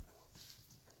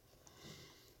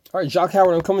All right, Jacques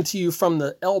Howard, I'm coming to you from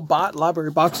the L-Bot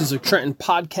Library Boxes of Trenton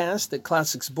podcast at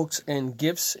Classics Books and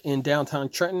Gifts in downtown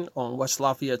Trenton on West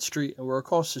Lafayette Street. And we're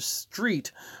across the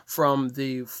street from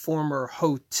the former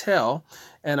hotel.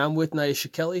 And I'm with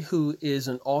Neisha Kelly, who is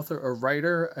an author, a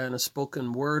writer, and a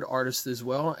spoken word artist as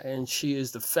well. And she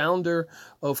is the founder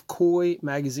of Coy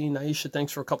Magazine. Neisha,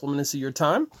 thanks for a couple of minutes of your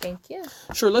time. Thank you.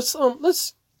 Sure,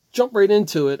 let's jump right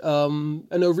into it.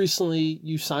 I know recently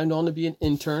you signed on to be an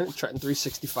intern at Trenton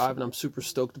 365, and I'm super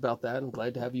stoked about that. I'm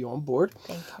glad to have you on board.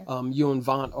 Thank you. You and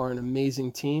Vaughn are an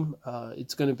amazing team.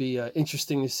 It's going to be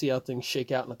interesting to see how things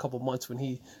shake out in a couple months when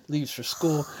he leaves for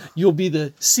school. You'll be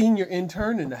the senior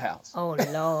intern in the house. Oh,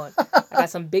 Lord. I got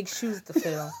some big shoes to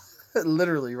fill.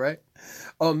 Literally, right?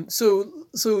 So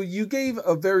you gave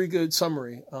a very good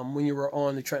summary when you were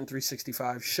on the Trenton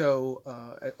 365 show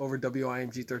over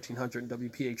WIMG 1300 and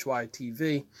WPHY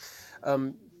TV.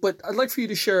 But I'd like for you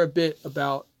to share a bit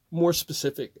more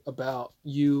specific about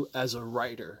you as a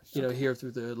writer, here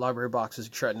through the Library Boxes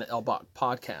of Trenton L-Bot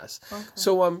podcast. Okay.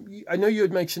 So I know you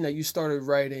had mentioned that you started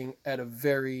writing at a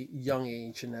very young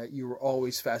age and that you were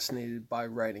always fascinated by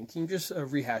writing. Can you just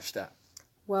rehash that?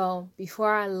 Well,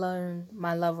 before I learned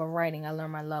my love of writing, I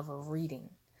learned my love of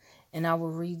reading. And I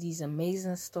would read these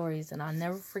amazing stories, and I'll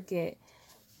never forget.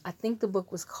 I think the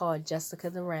book was called Jessica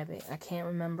the Rabbit. I can't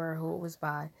remember who it was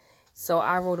by. So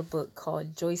I wrote a book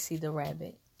called Joycey the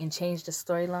Rabbit and changed the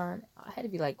storyline. I had to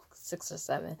be like 6 or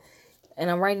 7.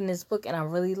 And I'm writing this book, and I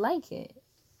really like it.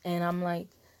 And I'm like,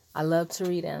 I love to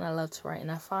read and I love to write.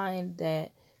 And I find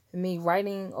that for me,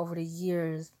 writing over the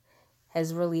years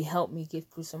has really helped me get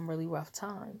through some really rough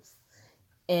times.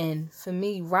 And for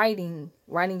me, writing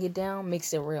it down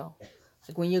makes it real.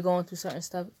 Like when you're going through certain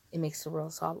stuff, it makes it real.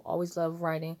 So I've always loved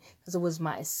writing because it was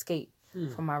my escape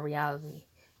from my reality.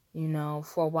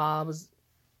 For a while I was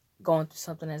going through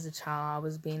something as a child. I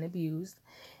was being abused.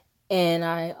 And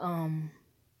I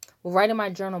was writing my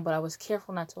journal, but I was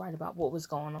careful not to write about what was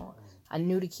going on. I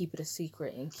knew to keep it a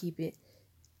secret and keep it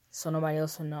so nobody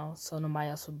else would know, so nobody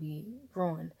else would be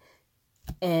ruined.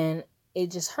 And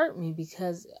it just hurt me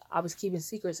because I was keeping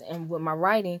secrets. And with my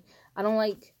writing, I don't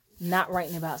like not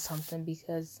writing about something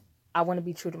because I want to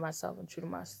be true to myself and true to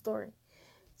my story.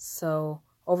 So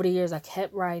over the years, I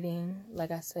kept writing,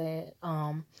 like I said,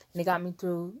 and it got me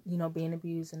through, being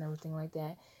abused and everything like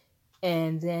that.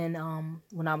 And then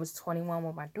when I was 21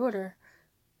 with my daughter,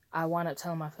 I wound up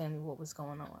telling my family what was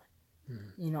going on,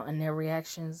 and their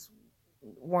reactions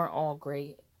weren't all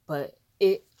great, but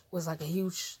it was like a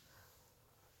huge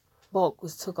bulk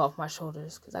was took off my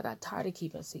shoulders because I got tired of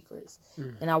keeping secrets.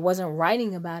 And I wasn't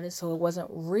writing about it, so it wasn't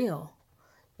real.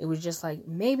 It was just like,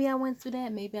 maybe I went through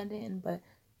that, maybe I didn't, but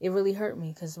it really hurt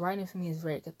me because writing for me is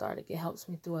very cathartic. It helps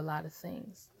me through a lot of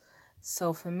things.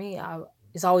 So for me,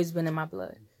 it's always been in my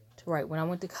blood to write. When I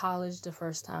went to college the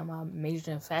first time, I majored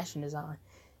in fashion design.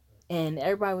 And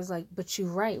everybody was like, but you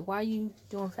write. Why are you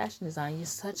doing fashion design? You're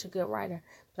such a good writer.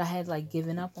 But I had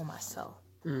given up on myself.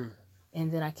 And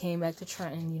then I came back to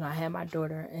Trenton, I had my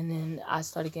daughter, and then I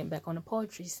started getting back on the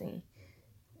poetry scene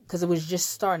because it was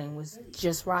just starting, was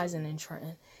just rising in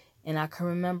Trenton. And I can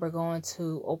remember going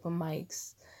to open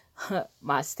mics.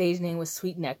 My stage name was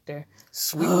Sweet Nectar.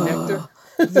 Sweet Nectar?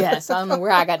 Yes, I don't know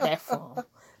where I got that from.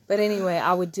 But anyway,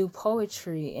 I would do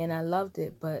poetry, and I loved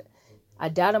it, but I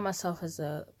doubted myself as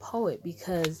a poet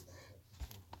because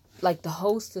the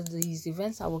host of these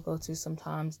events I would go to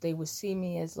sometimes, they would see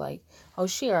me as oh,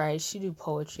 she all right, she do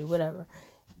poetry, whatever.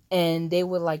 And they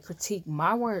would critique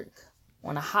my work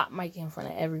on a hot mic in front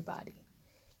of everybody.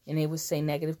 And they would say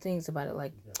negative things about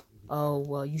it, oh,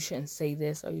 well, you shouldn't say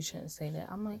this or you shouldn't say that.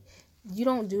 I'm like, you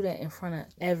don't do that in front of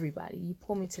everybody. You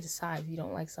pull me to the side if you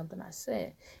don't like something I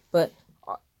said. But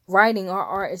writing or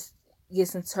art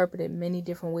gets interpreted many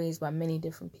different ways by many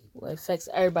different people. It affects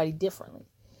everybody differently.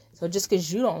 So just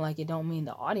because you don't like it don't mean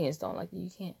the audience don't like it. You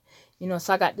can't,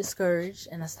 so I got discouraged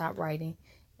and I stopped writing.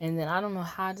 And then I don't know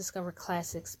how I discovered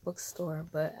Classics Bookstore,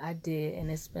 but I did.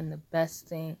 And it's been the best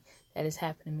thing that has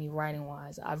happened to me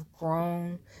writing-wise. I've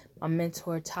grown. My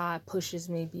mentor, Todd, pushes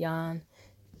me beyond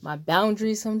my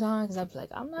boundaries sometimes. I'd be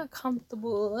like, I'm not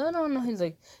comfortable. I don't know. He's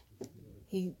like,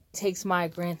 he takes my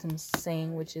Grantham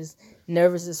saying, which is,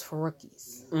 nervous is for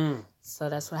rookies. So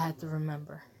that's what I had to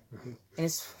remember. And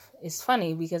it's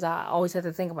funny because I always have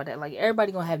to think about that.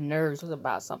 Everybody gonna have nerves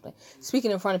about something.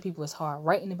 Speaking in front of people is hard.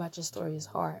 Writing about your story is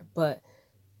hard. But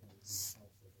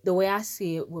the way I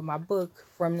see it with my book,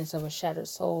 Remnants of a Shattered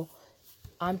Soul,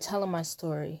 I'm telling my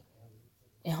story.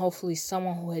 And hopefully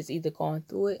someone who has either gone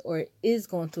through it or is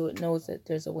going through it knows that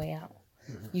there's a way out.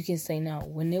 You can say no.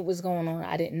 When it was going on,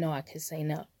 I didn't know I could say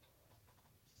no.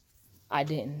 I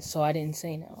didn't. So I didn't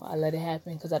say no. I let it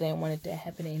happen because I didn't want it to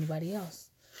happen to anybody else.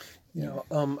 I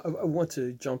want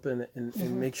to jump in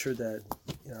and make sure that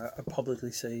I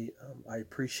publicly say I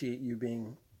appreciate you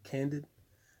being candid,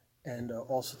 and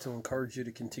also to encourage you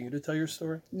to continue to tell your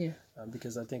story. Yeah.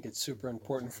 Because I think it's super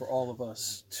important for all of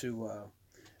us to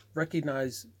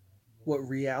recognize what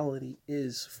reality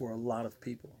is for a lot of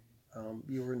people.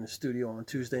 You were in the studio on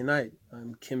Tuesday night.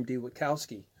 Kim D.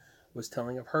 Witkowski was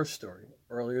telling of her story.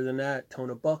 Earlier than that,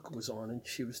 Tona Buck was on, and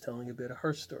she was telling a bit of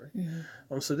her story.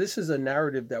 So this is a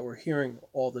narrative that we're hearing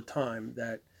all the time,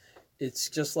 that it's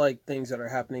just like things that are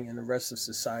happening in the rest of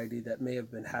society that may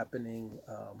have been happening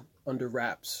under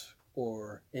wraps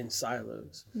or in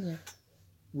silos. Yeah.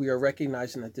 We are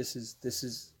recognizing that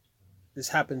this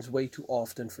happens way too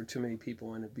often for too many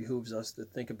people, and it behooves us to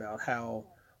think about how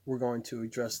we're going to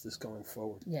address this going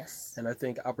forward. Yes. And I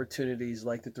think opportunities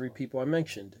like the three people I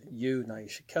mentioned, you,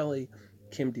 Neisha Kelly,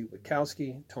 Kim D.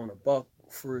 Witkowski, Tona Buck,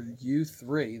 for you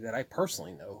three that I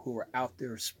personally know who are out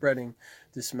there spreading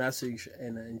this message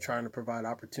and trying to provide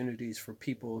opportunities for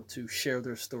people to share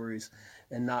their stories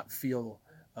and not feel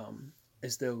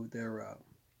as though there's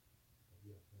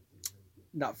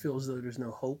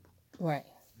no hope. Right.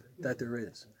 That there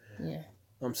is. Yeah.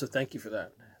 So thank you for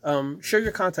that. Share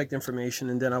your contact information,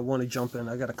 and then I want to jump in.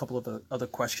 I got a couple of other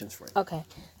questions for you. Okay.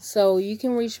 So you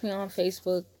can reach me on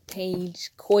Facebook page,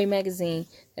 Coy Magazine.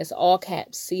 That's all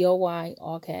caps, COY,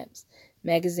 all caps,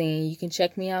 magazine. You can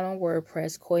check me out on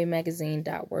WordPress,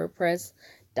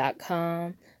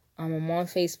 coymagazine.wordpress.com. I'm on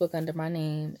Facebook under my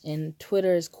name, and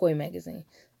Twitter is Coy Magazine,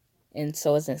 and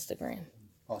so is Instagram.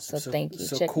 Awesome. So thank you.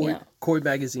 So check me out. Coy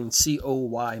Magazine,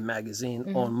 COY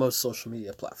Magazine, on most social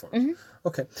media platforms.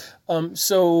 Okay.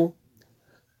 So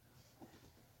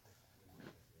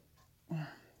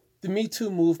the Me Too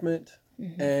movement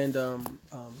and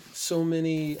so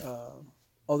many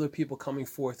other people coming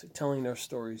forth, telling their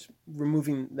stories,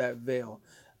 removing that veil.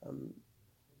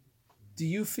 Do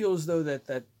you feel as though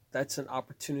that's an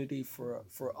opportunity for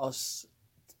us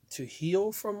to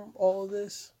heal from all of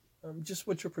this? Just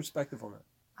what's your perspective on it?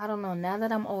 I don't know. Now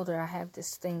that I'm older, I have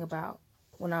this thing about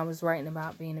when I was writing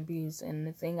about being abused, and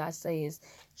the thing I say is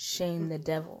shame the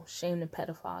devil, shame the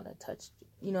pedophile that touched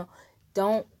you.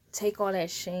 Don't take all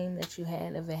that shame that you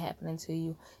had of it happening to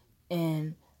you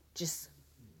and just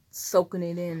soaking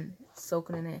it in.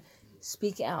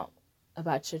 Speak out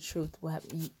about your truth.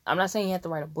 I'm not saying you have to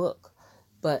write a book,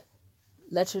 but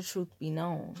let your truth be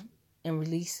known and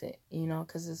release it,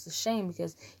 because it's a shame,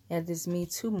 because you have this Me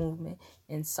Too movement,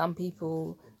 and some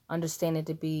people understand it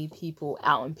to be people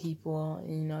outing people,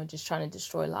 just trying to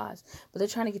destroy lives. But they're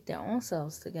trying to get their own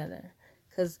selves together.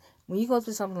 Because when you go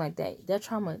through something like that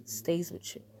trauma stays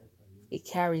with you. It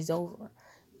carries over.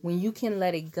 When you can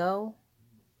let it go,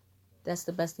 that's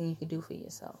the best thing you can do for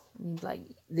yourself. Like,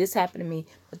 this happened to me,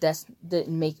 but that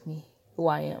didn't make me who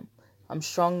I am. I'm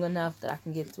strong enough that I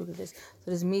can get through this.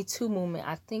 So this Me Too movement,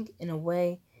 I think in a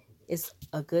way, it's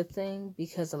a good thing,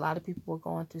 because a lot of people were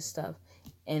going through stuff,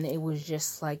 and it was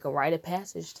just like a rite of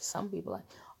passage to some people. Like,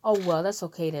 oh, well, that's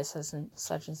okay that such and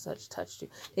such touched you.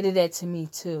 They did that to me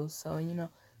too. So, you're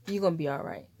going to be all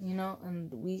right,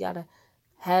 and we got to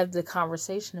have the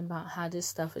conversation about how this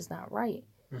stuff is not right.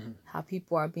 How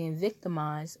people are being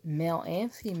victimized, male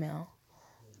and female,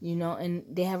 and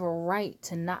they have a right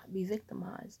to not be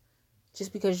victimized.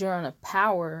 Just because you're on a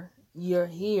power, you're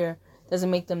here,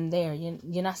 doesn't make them there.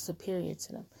 You're not superior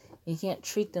to them. You can't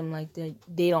treat them like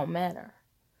they don't matter.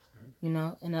 And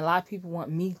a lot of people want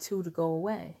Me Too to go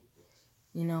away.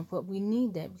 But we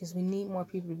need that, because we need more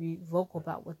people to be vocal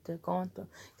about what they're going through.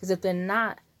 Because if they're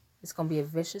not, it's going to be a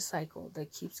vicious cycle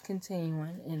that keeps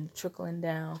continuing and trickling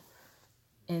down.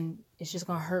 And it's just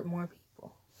going to hurt more people.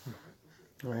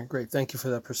 All right, great. Thank you for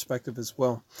that perspective as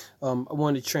well. I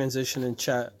wanted to transition and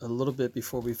chat a little bit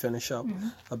before we finish up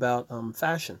about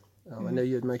fashion. I know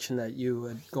you had mentioned that you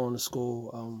had gone to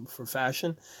school for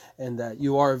fashion, and that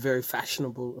you are a very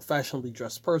fashionably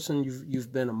dressed person.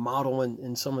 You've been a model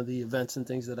in some of the events and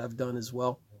things that I've done as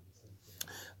well.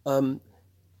 I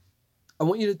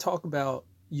want you to talk about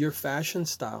your fashion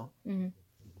style,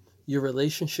 your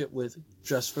relationship with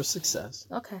Dress for Success.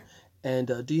 Okay.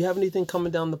 And do you have anything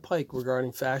coming down the pike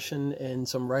regarding fashion and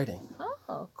some writing?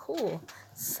 Oh, cool.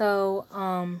 So,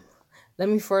 let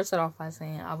me first start off by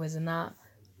saying I was not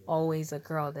always a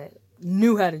girl that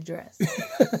knew how to dress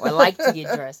or liked to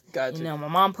get dressed. Gotcha. My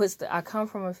mom I come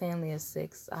from a family of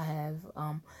 6. I have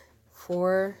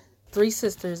 3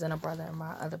 sisters and a brother, and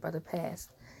my other brother passed.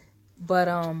 But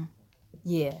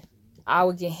yeah, I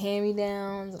would get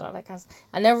hand-me-downs and all that kind of stuff.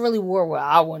 I never really wore what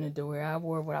I wanted to wear. I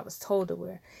wore what I was told to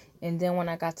wear. And then when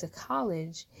I got to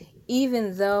college,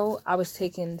 even though I was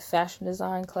taking fashion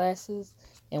design classes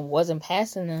and wasn't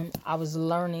passing them, I was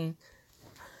learning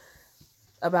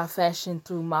about fashion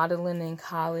through modeling in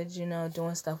college,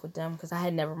 doing stuff with them because I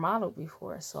had never modeled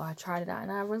before. So I tried it out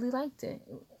and I really liked it.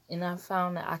 And I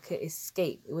found that I could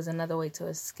escape. It was another way to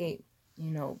escape,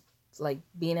 like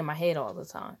being in my head all the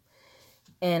time.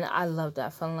 And I loved that. I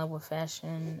fell in love with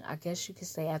fashion, I guess you could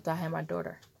say, after I had my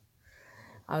daughter.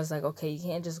 I was like, okay, you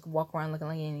can't just walk around looking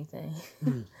like anything.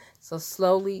 So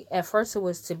slowly, at first it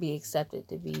was to be accepted,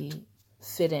 to be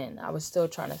fit in. I was still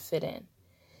trying to fit in.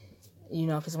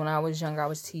 Because when I was younger, I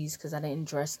was teased because I didn't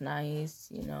dress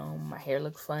nice. My hair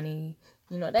looked funny,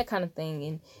 that kind of thing.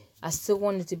 And I still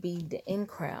wanted to be the in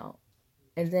crowd.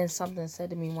 And then something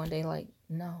said to me one day, like,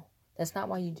 no, that's not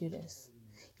why you do this.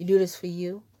 You do this for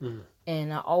you.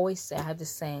 And I always say, I have this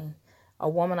saying, a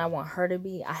woman I want her to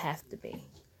be, I have to be.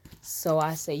 So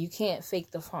I say, you can't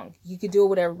fake the funk. You could do it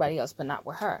with everybody else, but not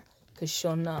with her, because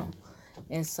she'll know.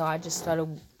 And so I just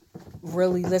started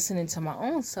really listening to my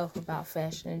own self about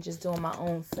fashion and just doing my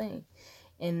own thing.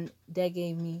 And that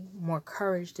gave me more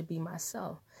courage to be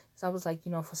myself. So I was like,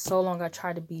 for so long I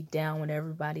tried to be down with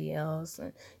everybody else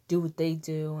and do what they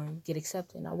do and get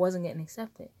accepted. And I wasn't getting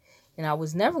accepted. And I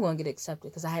was never going to get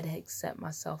accepted because I had to accept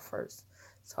myself first.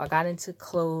 So I got into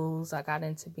clothes. I got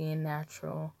into being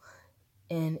natural.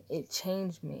 And it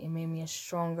changed me. It made me a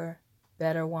stronger,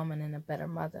 better woman and a better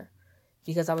mother.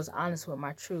 Because I was honest with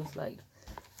my truth. Like,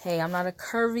 hey, I'm not a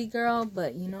curvy girl,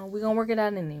 but, we're going to work it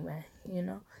out anyway,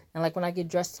 And, like, when I get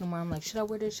dressed tomorrow, I'm like, should I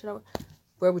wear this?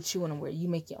 Wear what you want to wear. You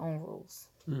make your own rules.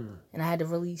 And I had to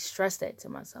really stress that to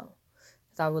myself.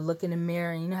 Because I would look in the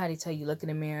mirror, and you know how they tell you, look in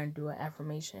the mirror and do an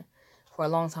affirmation? For a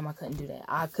long time, I couldn't do that.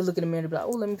 I could look in the mirror and be like,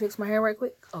 oh, let me fix my hair right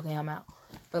quick. Okay, I'm out.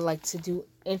 But, like, to do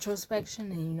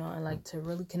introspection and, and, like, to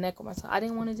really connect with myself, I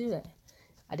didn't want to do that.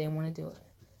 I didn't want to do it.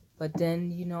 But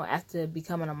then, after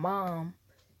becoming a mom,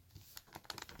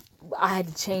 I had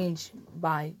to change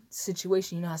by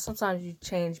situation. You know how sometimes you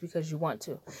change because you want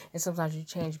to, and sometimes you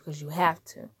change because you have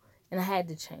to. And I had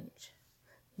to change,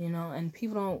 and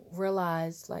people don't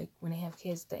realize, like, when they have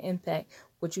kids, the impact,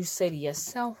 what you say to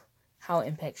yourself, how it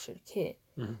impacts your kid.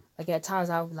 Like, at times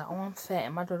I would be like, oh, I'm fat,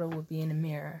 and my daughter would be in the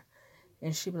mirror,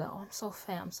 and she'd be like, oh, I'm so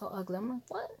fat, I'm so ugly. I'm like,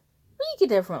 what? Where you get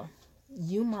that from?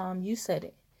 You, Mom, you said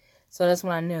it. So that's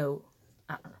when I knew,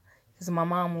 because my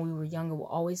mom, when we were younger, would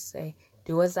always say,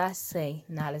 do as I say,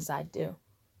 not as I do.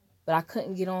 But I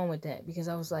couldn't get on with that because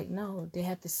I was like, no, they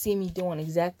have to see me doing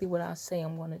exactly what I say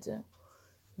I'm going to do,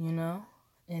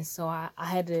 And so I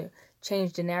had to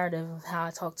change the narrative of how I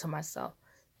talk to myself.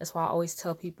 That's why I always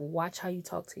tell people, watch how you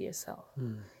talk to yourself.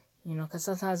 Because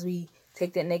sometimes we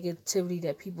take that negativity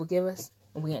that people give us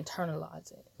and we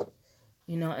internalize it.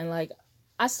 And like,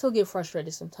 I still get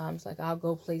frustrated sometimes. Like, I'll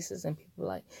go places and people are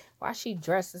like, why she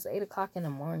dressed? It's 8 o'clock in the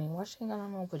morning. Why she ain't got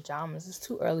on no pajamas? It's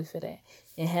too early for that.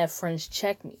 And have friends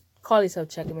call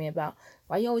themselves checking me about,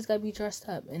 why you always got to be dressed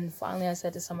up? And finally I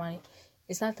said to somebody,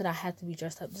 it's not that I have to be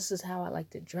dressed up. This is how I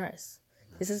like to dress.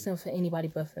 This isn't for anybody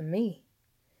but for me.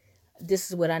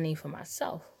 This is what I need for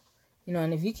myself.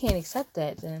 And if you can't accept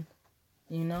that, then,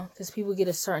 because people get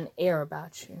a certain air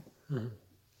about you.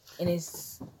 And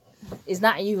it's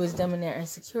not you, it's them and their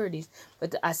insecurities.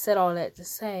 But I said all that to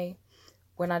say,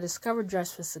 when I discovered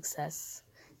Dress for Success,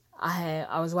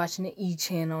 I was watching the E!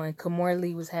 Channel, and Kamora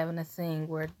Lee was having a thing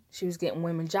where she was getting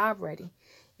women job ready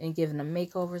and giving them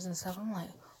makeovers and stuff. I'm like,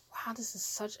 wow, this is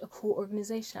such a cool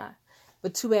organization.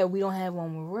 But too bad we don't have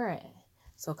one where we're at.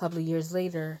 So a couple of years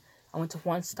later, I went to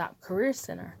One Stop Career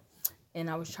Center, and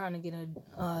I was trying to get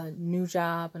a new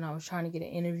job, and I was trying to get an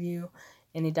interview,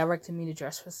 and they directed me to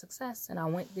Dress for Success. And I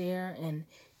went there, and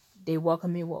they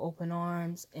welcomed me with open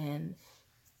arms, and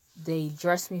they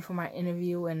dressed me for my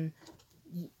interview and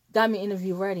got me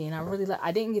interview ready. And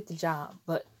I didn't get the job,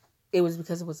 but it was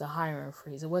because it was a hiring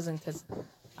freeze. It wasn't because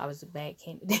I was a bad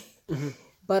candidate.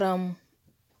 But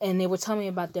and they were telling me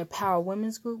about their Power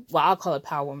Women's Group. Well, I'll call it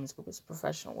Power Women's Group. It's a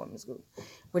professional women's group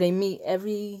where they meet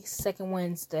every second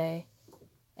Wednesday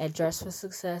at Dress for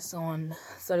Success on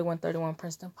 3131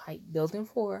 Princeton Pike, Building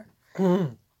 4.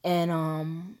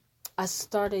 And I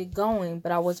started going,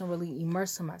 but I wasn't really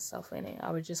immersing myself in it. I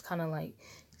was just kind of like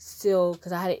still,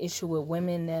 because I had an issue with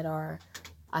women that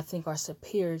I think are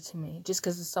superior to me. Just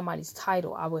because of somebody's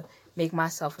title, I would make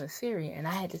myself inferior. And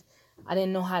I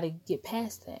didn't know how to get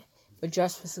past that. But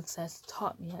Dress for Success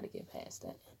taught me how to get past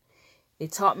that.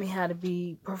 It taught me how to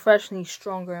be professionally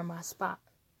stronger in my spot.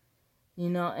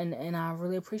 And I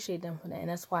really appreciate them for that. And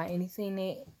that's why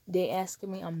anything they ask of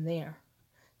me, I'm there.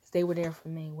 They were there for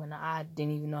me when I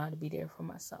didn't even know how to be there for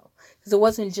myself. Because it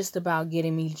wasn't just about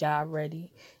getting me job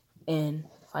ready. and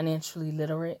financially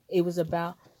literate. It was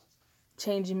about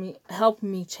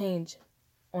helping me change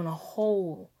on a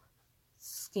whole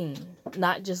scheme,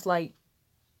 not just like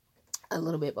a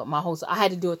little bit, but my whole. I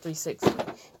had to do a 360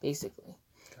 basically,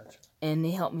 Gotcha. and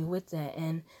they helped me with that.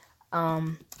 And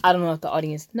I don't know if the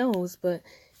audience knows, but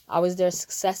I was their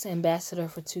success ambassador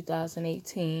for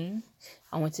 2018.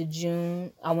 I went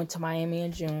to Miami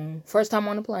in June. First time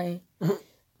on a plane.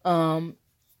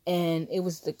 And it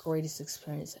was the greatest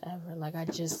experience ever. Like,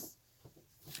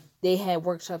 they had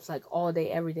workshops like all day,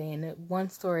 every day. And the one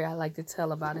story I like to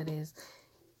tell about it is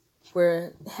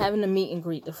we're having a meet and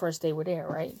greet the first day we're there,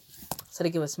 right? So they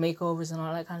give us makeovers and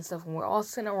all that kind of stuff. And we're all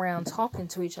sitting around talking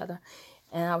to each other.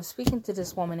 And I was speaking to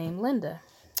this woman named Linda.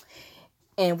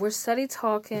 And we're steady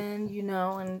talking,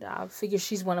 and I figure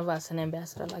she's one of us, an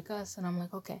ambassador like us. And I'm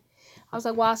like, okay. I was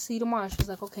like, well, I'll see you tomorrow. She was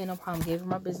like, okay, no problem. Gave her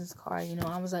my business card,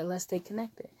 I was like, let's stay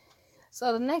connected.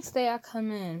 So the next day I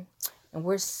come in, and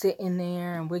we're sitting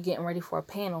there, and we're getting ready for a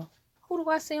panel. Who do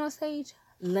I see on stage?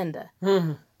 Linda.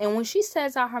 Mm-hmm. And when she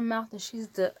says out her mouth that she's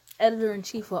the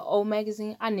editor-in-chief of O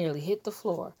Magazine, I nearly hit the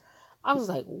floor. I was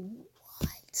like,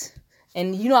 what?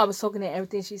 And, I was soaking in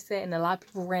everything she said, and a lot of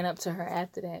people ran up to her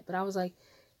after that. But I was like,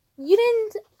 I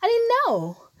didn't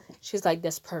know. She's like,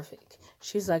 that's perfect.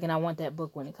 She's like, and I want that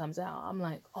book when it comes out. I'm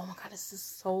like, oh my God, this is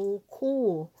so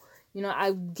cool.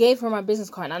 I gave her my business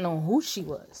card, and I know who she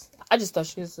was. I just thought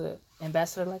she was an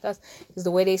ambassador like us. Because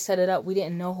the way they set it up, we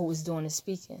didn't know who was doing the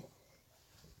speaking.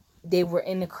 They were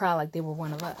in the crowd like they were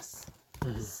one of us.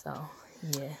 Mm-hmm. So,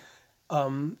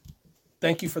 yeah.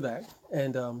 Thank you for that.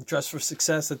 And Dress for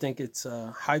Success, I think it's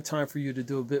high time for you to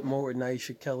do a bit more with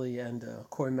Neisha Kelly and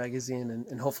Coy Magazine.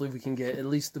 And hopefully we can get at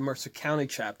least the Mercer County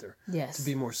chapter to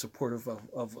be more supportive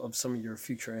of some of your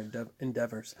future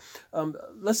endeavors.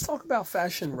 Let's talk about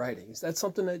fashion writing. Is that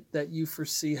something that you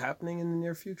foresee happening in the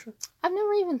near future? I've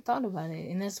never even thought about it.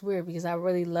 And that's weird because I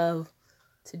really love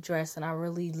to dress. And I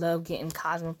really love getting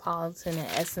cosmopolitan and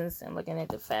essence and looking at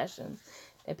the fashion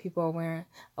that people are wearing.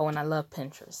 Oh, and I love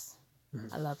Pinterest.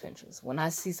 Mm-hmm. I love Pinterest. When I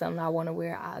see something I want to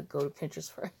wear, I go to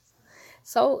Pinterest first.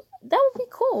 So that would be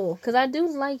cool because I do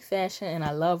like fashion and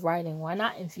I love writing. Why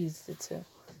not infuse the two?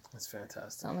 That's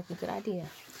fantastic. Sounds like a good idea.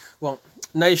 Well,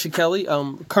 Neisha Kelly,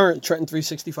 current Trenton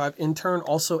 365 intern,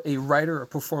 also a writer, a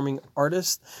performing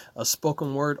artist, a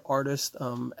spoken word artist,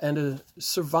 and a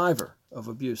survivor of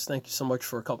abuse. Thank you so much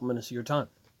for a couple minutes of your time.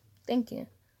 Thank you.